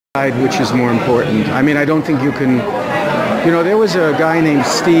which is more important. I mean, I don't think you can, you know, there was a guy named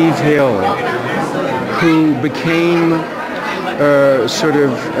Steve Hill who became sort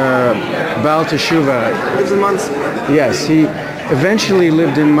of Baal Teshuvah. Lives in Muncie. Yes, he eventually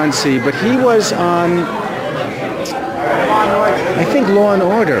lived in Muncie, but he was on, I think, Law and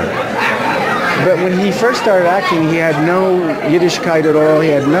Order. But when he first started acting, he had no Yiddishkeit at all. He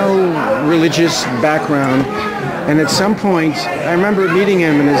had no religious background. And at some point, I remember meeting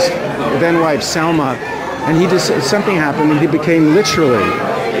him and his then wife, Salma, and he just, something happened and he became literally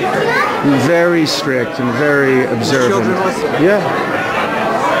very strict and very observant. Yeah.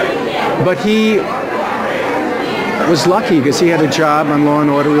 But he was lucky because he had a job on Law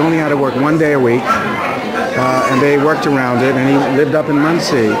and Order. We only had to work 1 day a week, and they worked around it, and he lived up in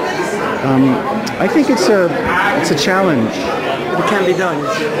Muncie. I think it's a challenge. It can be done.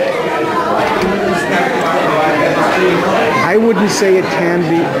 I wouldn't say it can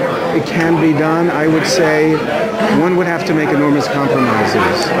be done. I would say one would have to make enormous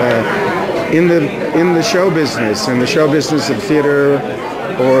compromises in the show business, of theater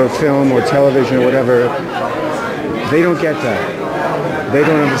or film or television or whatever. They don't get that. They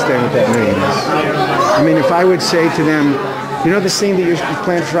don't understand what that means. I mean, if I would say to them, you know the scene that you're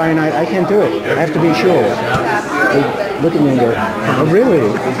planned Friday night, I can't do it. I have to be sure. They look at me and go, oh, really?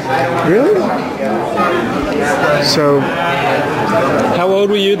 Really? So, how old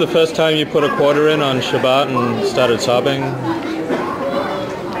were you the first time you put a quarter in on Shabbat and started sobbing?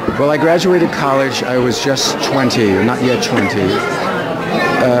 Well, I graduated college. I was just 20, not yet 20.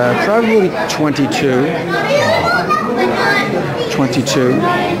 Probably 22. 22.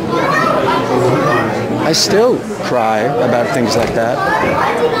 I still cry about things like that.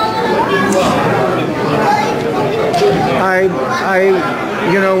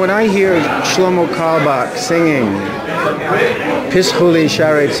 You know, when I hear Shlomo Carlebach singing Pischuli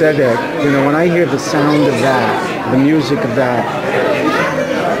Sharei Tzedek, you know, when I hear the sound of that, the music of that,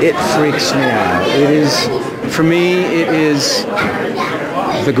 it freaks me out. It is, for me, it is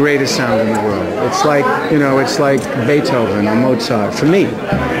the greatest sound in the world. It's like, you know, it's like Beethoven or Mozart. For me,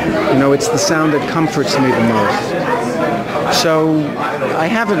 you know, it's the sound that comforts me the most. So I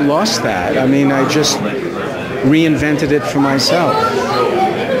haven't lost that. I mean, I just reinvented it for myself.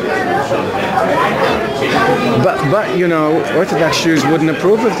 But you know, Orthodox Jews wouldn't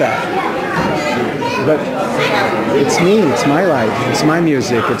approve of that. But it's me, it's my life, it's my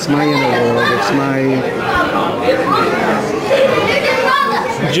music, it's my inner world, it's my...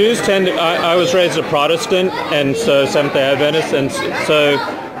 Jews tend to, I was raised a Protestant, and so Seventh-day Adventist, and so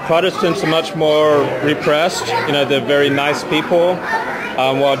Protestants are much more repressed. You know, they're very nice people,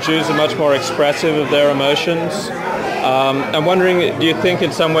 while Jews are much more expressive of their emotions. I'm wondering, do you think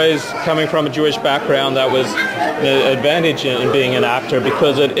in some ways, coming from a Jewish background, that was an advantage in being an actor,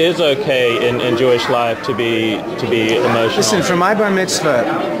 because it is okay in Jewish life to be emotional? Listen, for my bar mitzvah,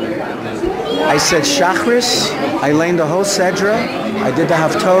 I said Shachris, I learned the whole Sedra, I did the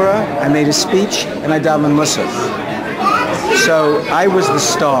Haftorah, I made a speech, and I davened Musaf. So I was the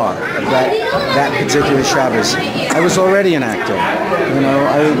star of that particular Shabbos. I was already an actor. You know,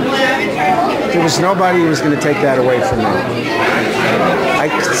 there was nobody who was going to take that away from me. I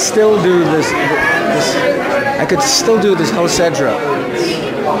could still do this. I could still do this whole Sedra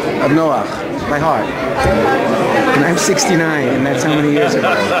of Noach by heart. And I'm 69, and that's how many years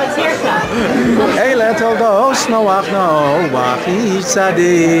ago. Hey, let's all go. Noach, Noach, he's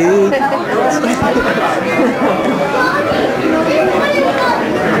tzaddik.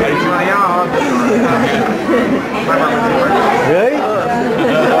 Really?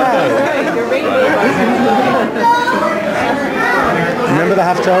 Remember the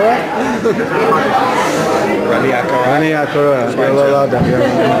Haftorah?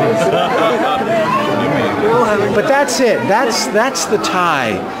 But that's it. That's the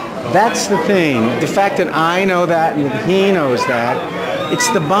tie. That's the thing. The fact that I know that and he knows that. It's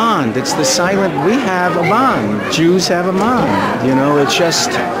the bond. It's the silent. We have a bond. Jews have a bond. You know, it's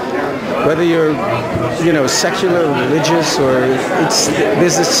just whether you're, you know, secular, religious, or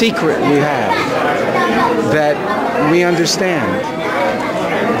there's a secret we have that we understand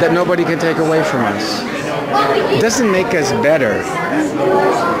that nobody can take away from us. It doesn't make us better,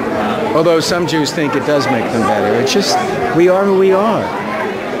 although some Jews think it does make them better. It's just we are who we are.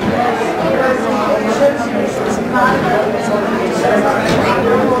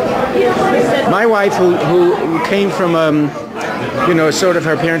 My wife, who came from, you know, sort of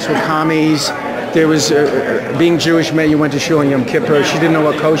her parents were commies. There was, being Jewish meant you went to shul on Yom Kippur. She didn't know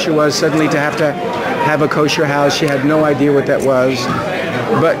what kosher was. Suddenly to have a kosher house, she had no idea what that was.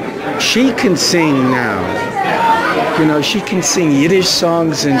 But she can sing now. You know, she can sing Yiddish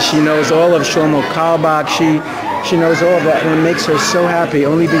songs, and she knows all of Shlomo Carlebach. She knows all of that, and it makes her so happy,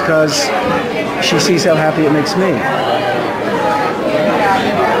 only because she sees how happy it makes me.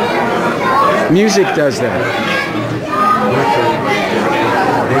 Music does that.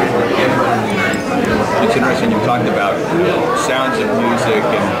 It's interesting you talked about sounds of music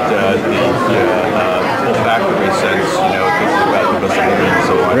and the olfactory sense, you know, thinking about the listening and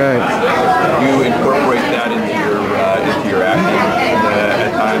so on. Right. You incorporate that into your acting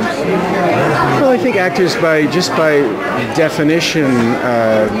at times? Well, I think actors, by definition,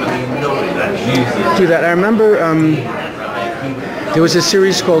 do that. I remember there was a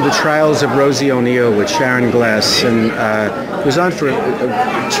series called The Trials of Rosie O'Neill with Sharon Gless, and it was on for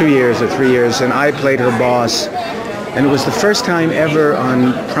 2 years or 3 years, and I played her boss. And it was the first time ever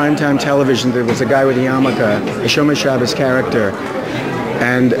on primetime television there was a guy with a yarmulke, a Shomer Shabbos character.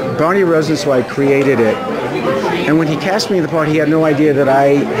 And Barney Rosenzweig created it. And when he cast me in the part, he had no idea that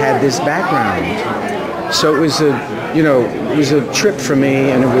I had this background. So it was it was a trip for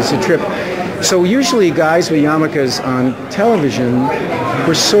me, and it was a trip. So usually guys with yarmulkes on television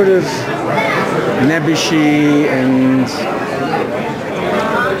were sort of nebbishy and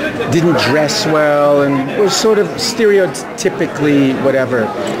didn't dress well and were sort of stereotypically whatever.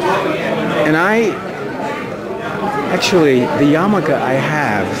 And the yarmulke I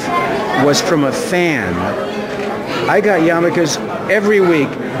have was from a fan. I got yarmulkes every week.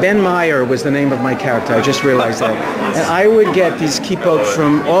 Ben Meyer was the name of my character. I just realized that. And I would get these kippot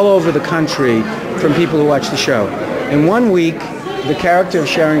from all over the country from people who watch the show. And one week, the character of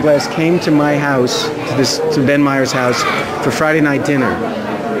Sharon Gless came to my house, to Ben Meyer's house, for Friday night dinner.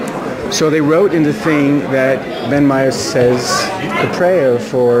 So they wrote in the thing that Ben Meyer says the prayer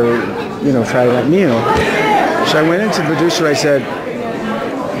for, Friday night meal. So I went into the producer, I said,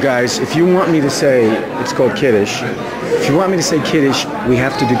 guys, if you want me to say, it's called Kiddush, if you want me to say Kiddush, we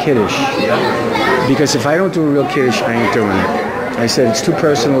have to do Kiddush. Because if I don't do a real Kiddush, I ain't doing it. I said, it's too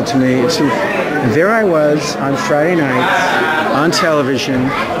personal to me. And there I was on Friday night, on television,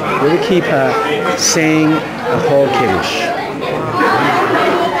 with a kippah, saying a whole Kiddush.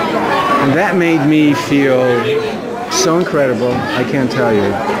 And that made me feel so incredible, I can't tell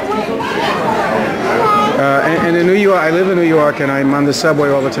you. And in New York, I live in New York, and I'm on the subway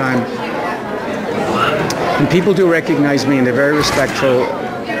all the time. And people do recognize me, and they're very respectful.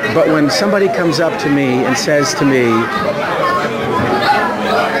 But when somebody comes up to me and says to me,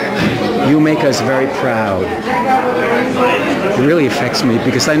 you make us very proud, it really affects me,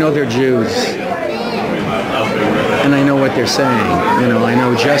 because I know they're Jews. And I know what they're saying. I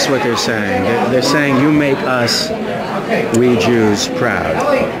know just what they're saying. They're saying, you make us, we Jews, proud.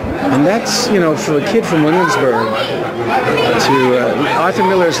 And that's, for a kid from Williamsburg Arthur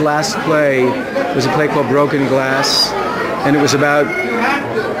Miller's last play was a play called Broken Glass, and it was about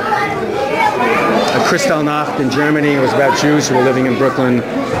a Kristallnacht in Germany. It was about Jews who were living in Brooklyn,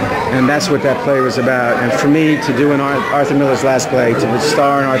 and that's what that play was about. And for me to do Arthur Miller's last play, to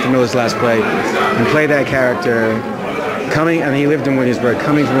star in Arthur Miller's last play, and play that character, and he lived in Williamsburg,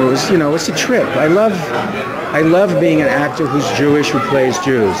 coming from, it's a trip. I love being an actor who's Jewish, who plays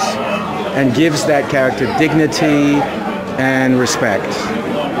Jews, and gives that character dignity and respect.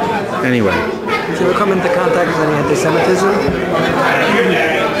 Anyway. Did you ever come into contact with any anti-Semitism?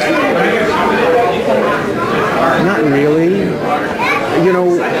 Not really.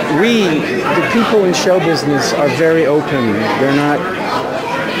 The people in show business are very open.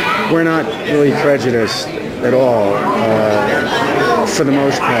 We're not really prejudiced at all, for the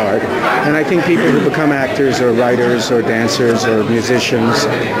most part. And I think people who become actors or writers or dancers or musicians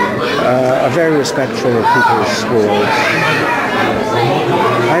are very respectful of people's schools.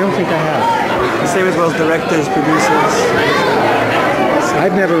 I don't think I have. The same as well as directors, producers.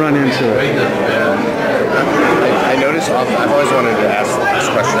 I've never run into it. I notice often, I've always wanted to ask this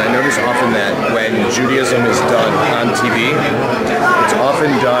question, I notice often that when Judaism is done on TV, it's often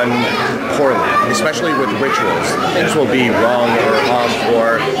done poorly, especially with rituals. Things will be wrong or off,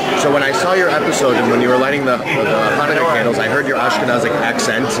 so when I saw your episode and when you were lighting the Hanukkah candles, I heard your Ashkenazic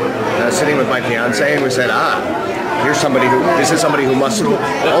accent, sitting with my fiance, and we said, this is somebody who must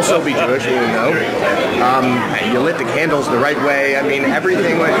also be Jewish, you know. You lit the candles the right way. I mean,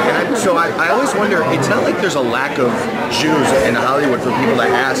 everything. So I always wonder, it's not like there's a lack of Jews in Hollywood for people to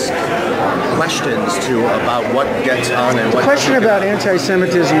ask questions about what gets on and what. The question about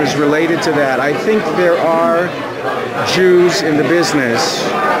anti-Semitism is related to that. I think there are Jews in the business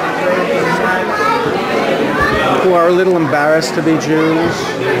who are a little embarrassed to be Jews,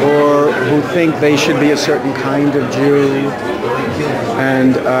 or who think they should be a certain kind of Jew,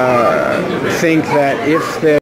 and think that if they're